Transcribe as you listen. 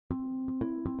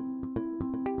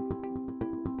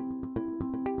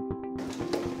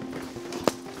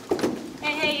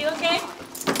Hey, you okay?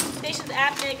 Patient's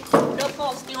apneic, no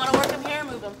pulse. Do you want to work him here or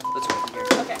move him? Let's work him here.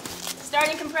 Okay.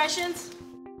 Starting compressions.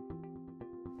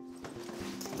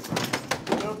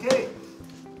 Okay.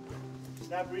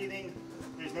 Stop breathing.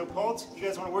 There's no pulse. You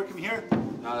guys want to work him here?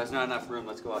 No, there's not enough room.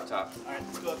 Let's go up top. All right,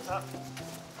 let's go up top.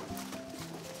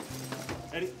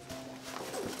 Ready?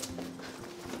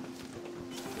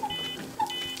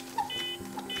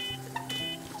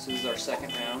 So this is our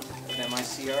second round of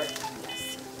MICR.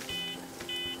 Yes.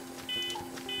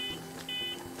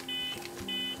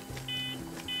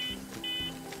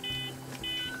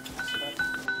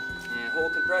 And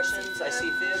hold compressions. I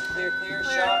see fib. Clear, clear.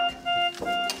 Clear. Shock.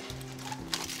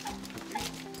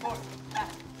 4, 5,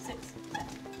 6, 7,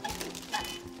 8, 9,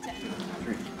 10.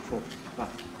 3, 4, 5,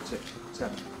 6,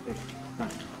 7, 8, 9,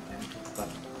 10,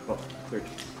 11, 12, 13,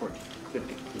 14,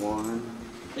 15. 1.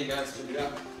 Hey guys, check it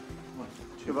out.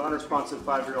 We have an unresponsive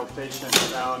 5-year-old patient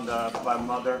found by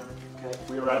mother. Okay.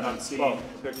 We arrived on scene.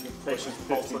 Patient's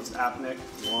pulseless apneic.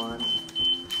 1,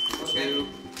 Okay. 2.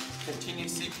 Continue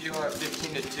CPR at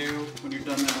 15 to 2. When you're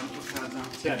done now, put pads on.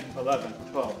 10, 11,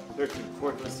 12, 13,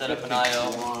 14, Let's set up 15. an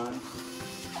IO. 1,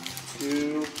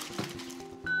 2.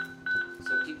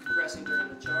 So keep compressing during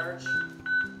the charge.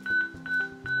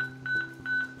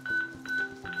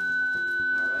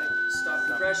 All right. Stop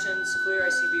compressions. Clear.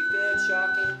 ICB fib.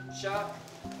 Shocking. Shock.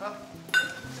 Up.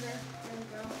 There we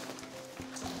go.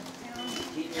 Down.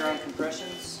 Heating your own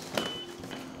compressions.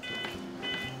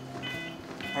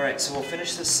 All right, so we'll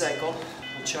finish this cycle.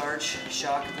 We'll charge,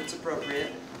 shock if it's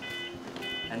appropriate,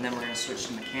 and then we're going to switch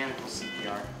to mechanical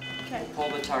CPR. Okay. Pull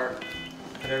the tarp,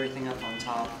 put everything up on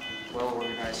top,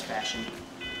 well-organized fashion,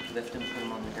 lift them, put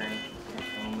them on the gurney,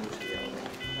 and we'll move to the elevator.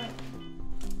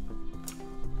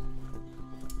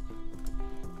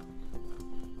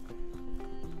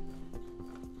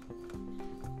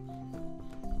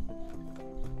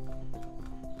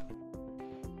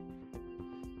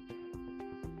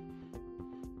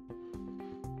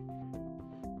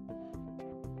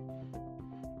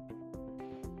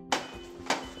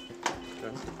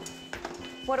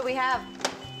 What do we have?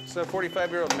 So,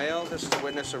 45-year-old male, this is a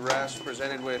witness arrest,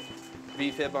 presented with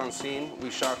VFib on scene. We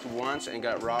shocked once and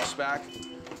got Ross back.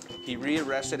 He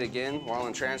re-arrested again while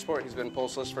in transport. He's been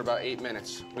pulseless for about 8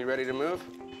 minutes. We ready to move?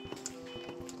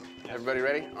 Everybody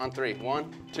ready? On 3.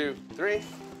 1, 2, 3.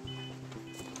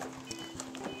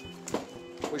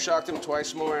 We shocked him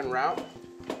twice more en route.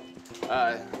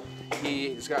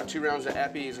 He's got 2 rounds of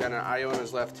epi. He's got an IO in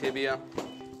his left tibia.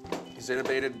 He's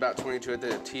intubated, about 22 at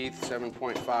the teeth,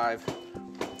 7.5.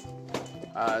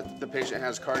 The patient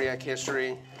has cardiac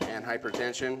history and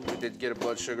hypertension. We did get a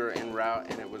blood sugar en route,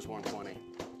 and it was 120.